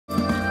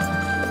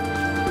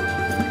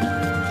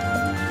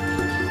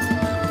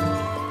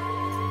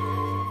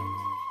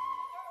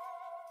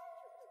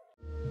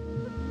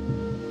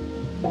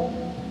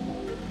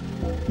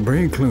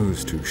Very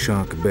close to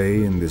Shark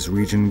Bay, in this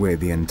region where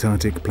the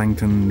Antarctic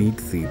plankton meet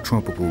the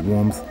tropical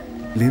warmth,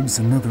 lives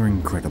another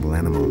incredible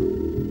animal.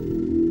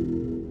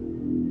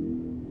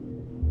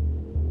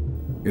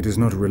 It is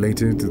not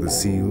related to the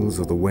seals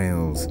or the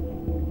whales.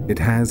 It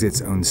has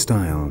its own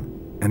style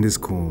and is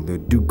called the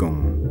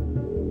dugong.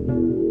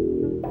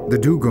 The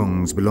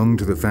dugongs belong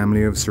to the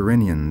family of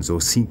sirenians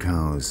or sea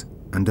cows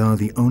and are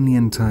the only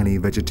entirely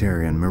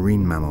vegetarian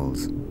marine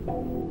mammals.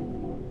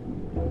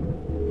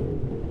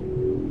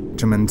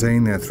 To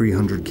maintain their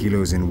 300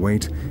 kilos in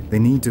weight, they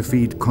need to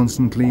feed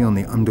constantly on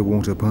the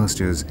underwater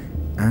pastures,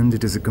 and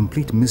it is a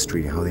complete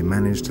mystery how they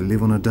manage to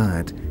live on a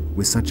diet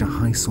with such a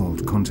high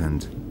salt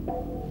content.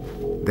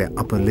 Their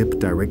upper lip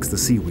directs the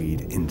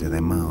seaweed into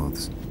their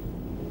mouths.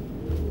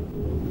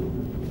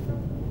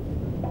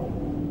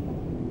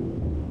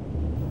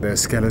 Their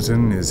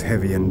skeleton is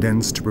heavy and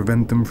dense to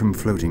prevent them from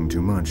floating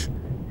too much.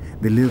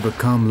 They live a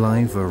calm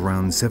life of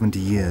around 70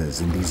 years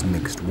in these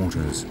mixed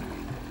waters.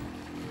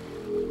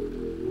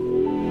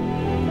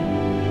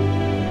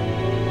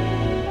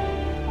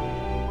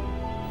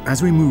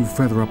 As we move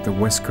further up the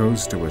west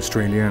coast of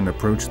Australia and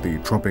approach the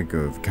Tropic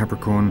of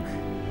Capricorn,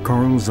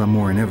 corals are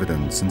more in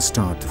evidence and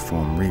start to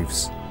form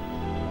reefs.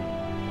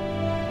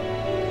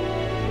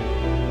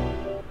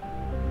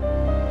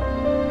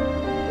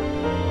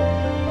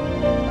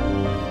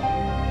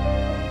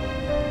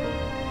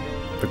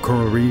 The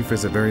coral reef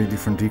is a very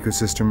different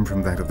ecosystem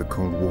from that of the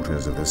cold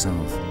waters of the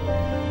south.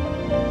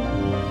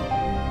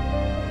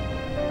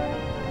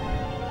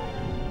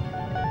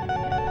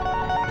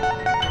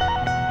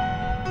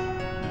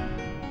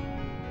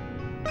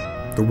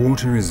 The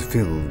water is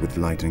filled with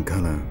light and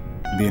color.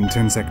 The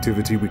intense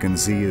activity we can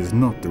see is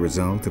not the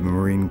result of a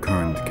marine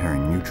current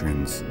carrying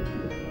nutrients.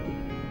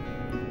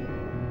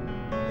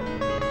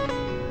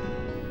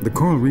 The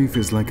coral reef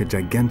is like a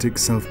gigantic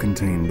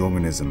self-contained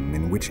organism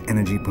in which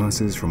energy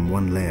passes from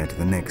one layer to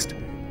the next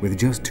with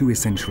just two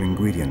essential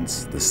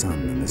ingredients, the sun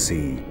and the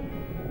sea.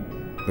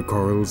 The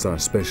corals are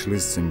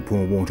specialists in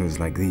poor waters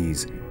like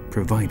these,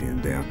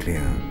 provided they are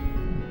clear.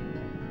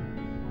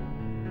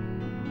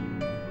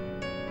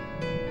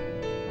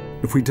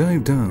 If we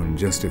dive down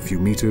just a few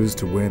meters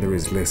to where there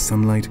is less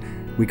sunlight,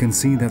 we can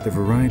see that the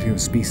variety of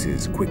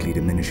species quickly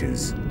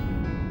diminishes.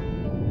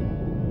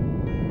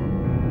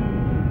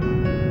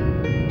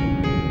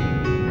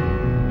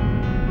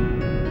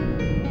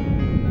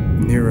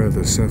 Nearer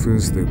the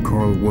surface, the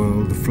coral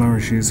world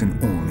flourishes in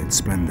all its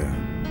splendor.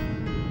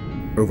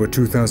 Over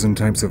 2,000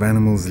 types of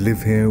animals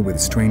live here with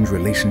strange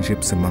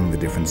relationships among the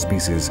different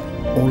species,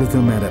 all of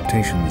them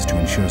adaptations to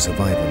ensure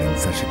survival in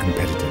such a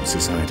competitive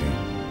society.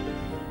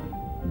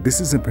 This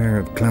is a pair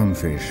of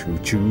clownfish who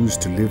choose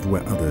to live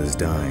where others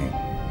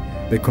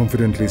die. They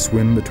confidently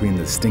swim between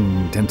the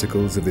stinging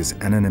tentacles of this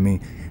anemone,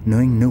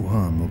 knowing no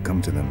harm will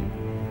come to them.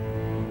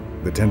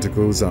 The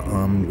tentacles are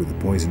armed with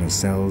poisonous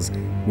cells,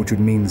 which would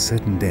mean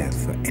certain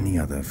death for any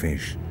other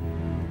fish.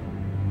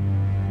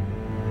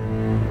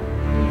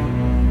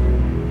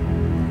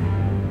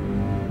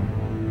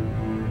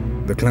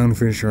 The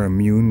clownfish are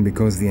immune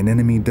because the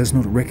anemone does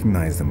not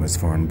recognize them as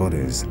foreign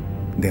bodies.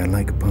 They are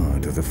like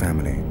part of the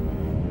family.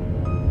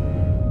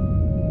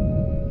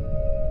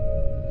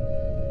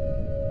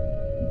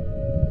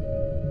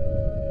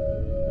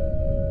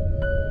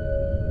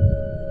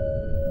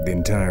 The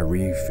entire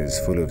reef is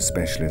full of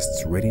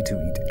specialists ready to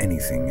eat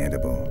anything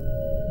edible.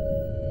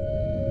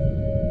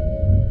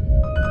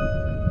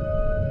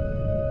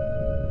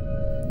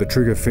 The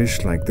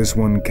triggerfish like this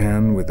one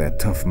can, with their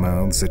tough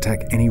mouths,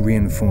 attack any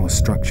reinforced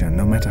structure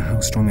no matter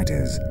how strong it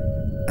is,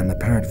 and the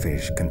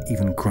parrotfish can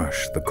even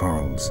crush the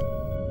corals.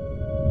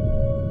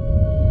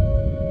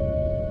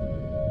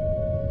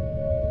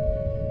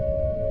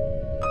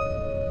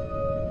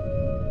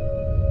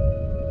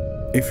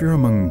 If you're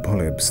among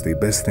polyps, the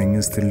best thing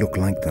is to look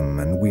like them,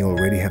 and we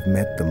already have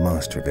met the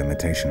master of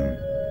imitation.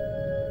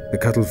 The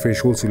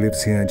cuttlefish also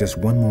lives here, just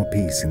one more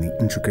piece in the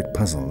intricate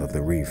puzzle of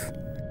the reef.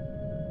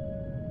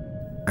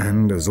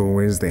 And, as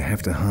always, they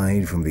have to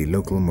hide from the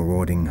local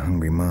marauding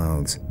hungry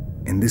mouths,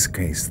 in this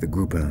case the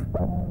grouper.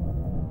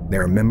 They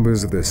are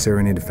members of the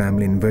Serenid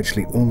family in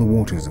virtually all the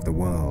waters of the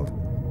world.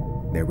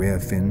 Their rear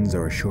fins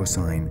are a sure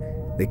sign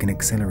they can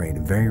accelerate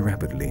very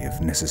rapidly if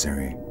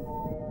necessary.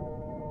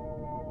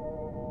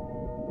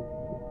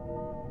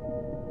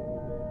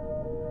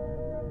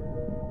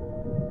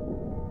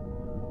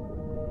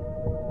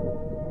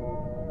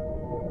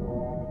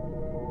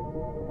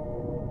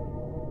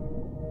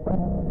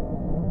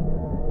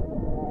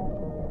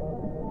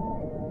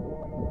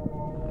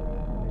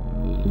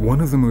 One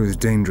of the most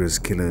dangerous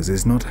killers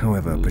is not,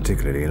 however,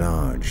 particularly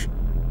large.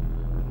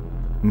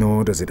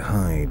 Nor does it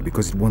hide,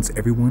 because it wants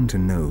everyone to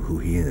know who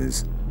he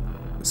is,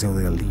 so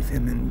they'll leave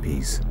him in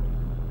peace.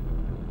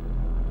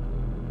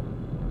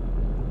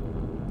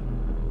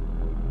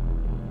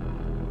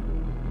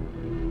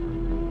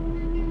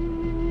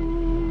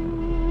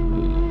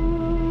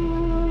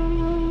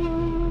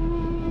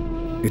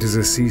 It is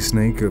a sea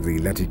snake of the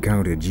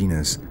Laticauda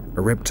genus,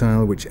 a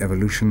reptile which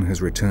evolution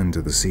has returned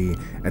to the sea,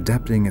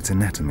 adapting its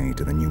anatomy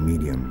to the new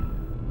medium.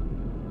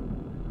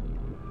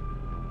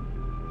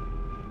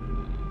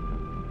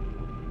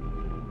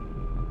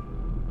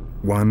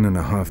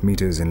 1.5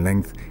 meters in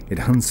length, it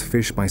hunts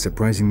fish by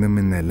surprising them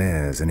in their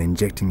lairs and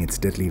injecting its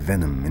deadly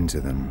venom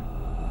into them.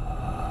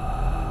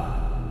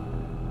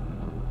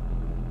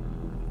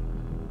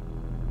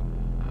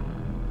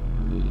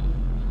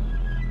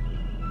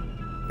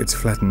 Its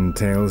flattened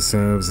tail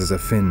serves as a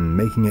fin,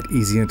 making it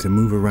easier to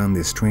move around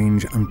this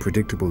strange,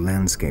 unpredictable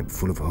landscape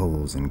full of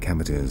holes and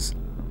cavities.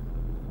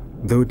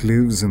 Though it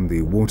lives in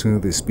the water,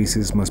 this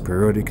species must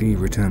periodically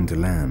return to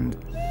land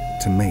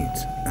to mate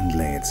and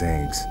lay its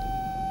eggs.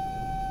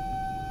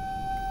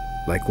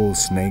 Like all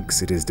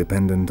snakes, it is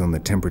dependent on the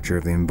temperature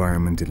of the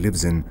environment it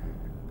lives in,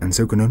 and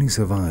so can only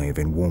survive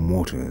in warm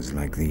waters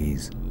like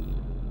these.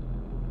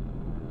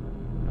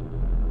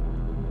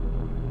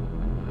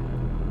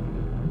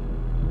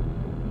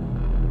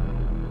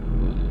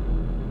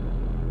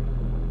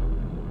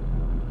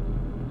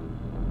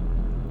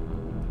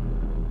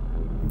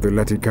 The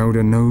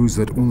Laticauda knows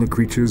that all the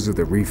creatures of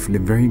the reef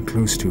live very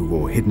close to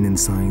or hidden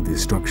inside the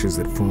structures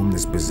that form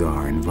this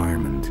bizarre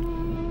environment.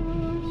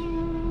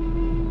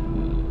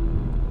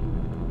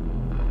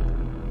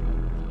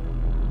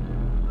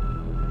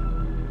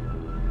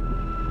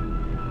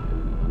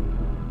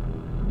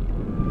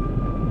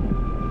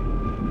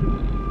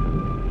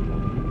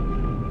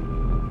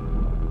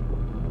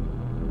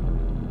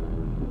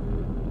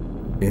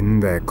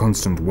 In their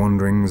constant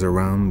wanderings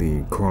around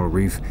the coral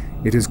reef,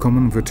 it is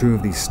common for two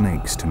of these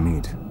snakes to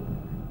meet.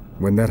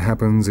 When that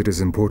happens, it is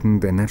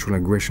important their natural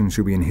aggression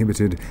should be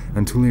inhibited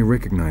until they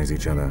recognize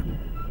each other,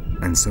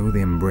 and so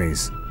they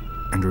embrace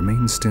and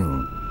remain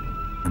still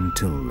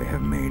until they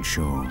have made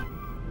sure.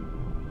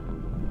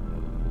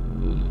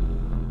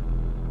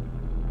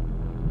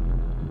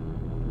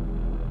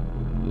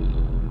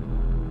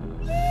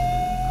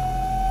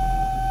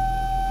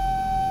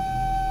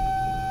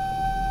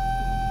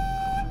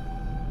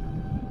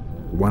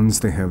 Once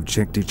they have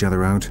checked each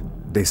other out,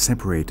 they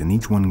separate and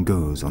each one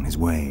goes on his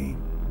way.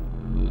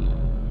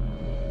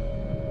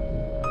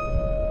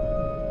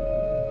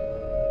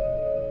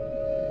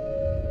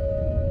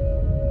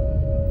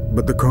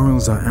 But the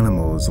corals are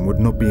animals and would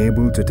not be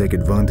able to take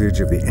advantage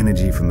of the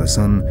energy from the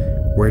sun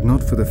were it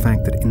not for the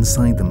fact that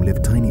inside them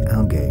live tiny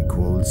algae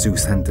called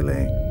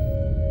zooxanthellae.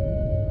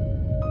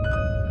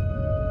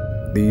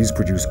 These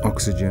produce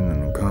oxygen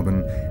and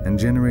carbon and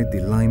generate the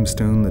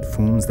limestone that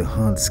forms the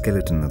hard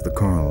skeleton of the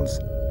corals.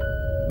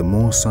 The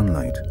more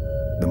sunlight,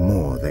 the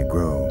more they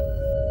grow.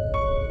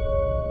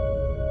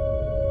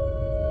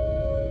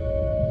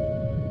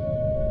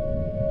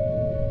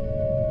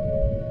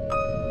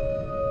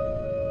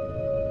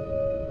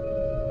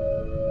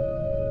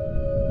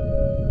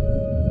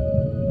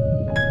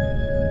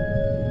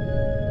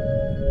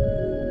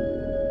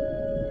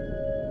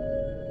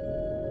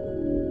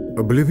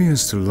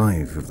 Oblivious to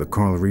life of the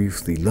coral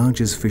reef, the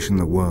largest fish in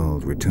the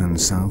world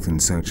returns south in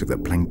search of the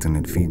plankton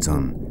it feeds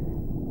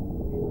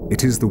on.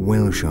 It is the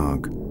whale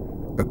shark,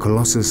 a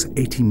colossus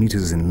 80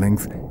 meters in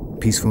length,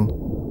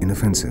 peaceful,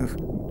 inoffensive,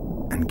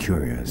 and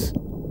curious.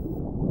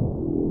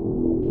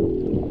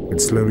 It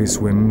slowly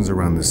swims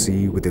around the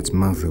sea with its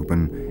mouth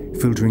open,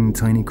 filtering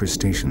tiny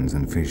crustaceans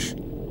and fish.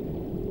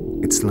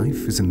 Its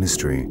life is a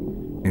mystery.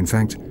 In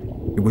fact,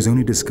 it was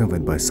only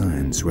discovered by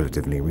science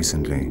relatively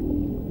recently.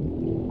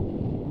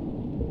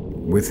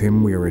 With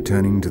him, we are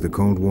returning to the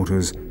cold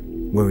waters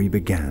where we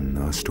began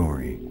our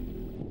story.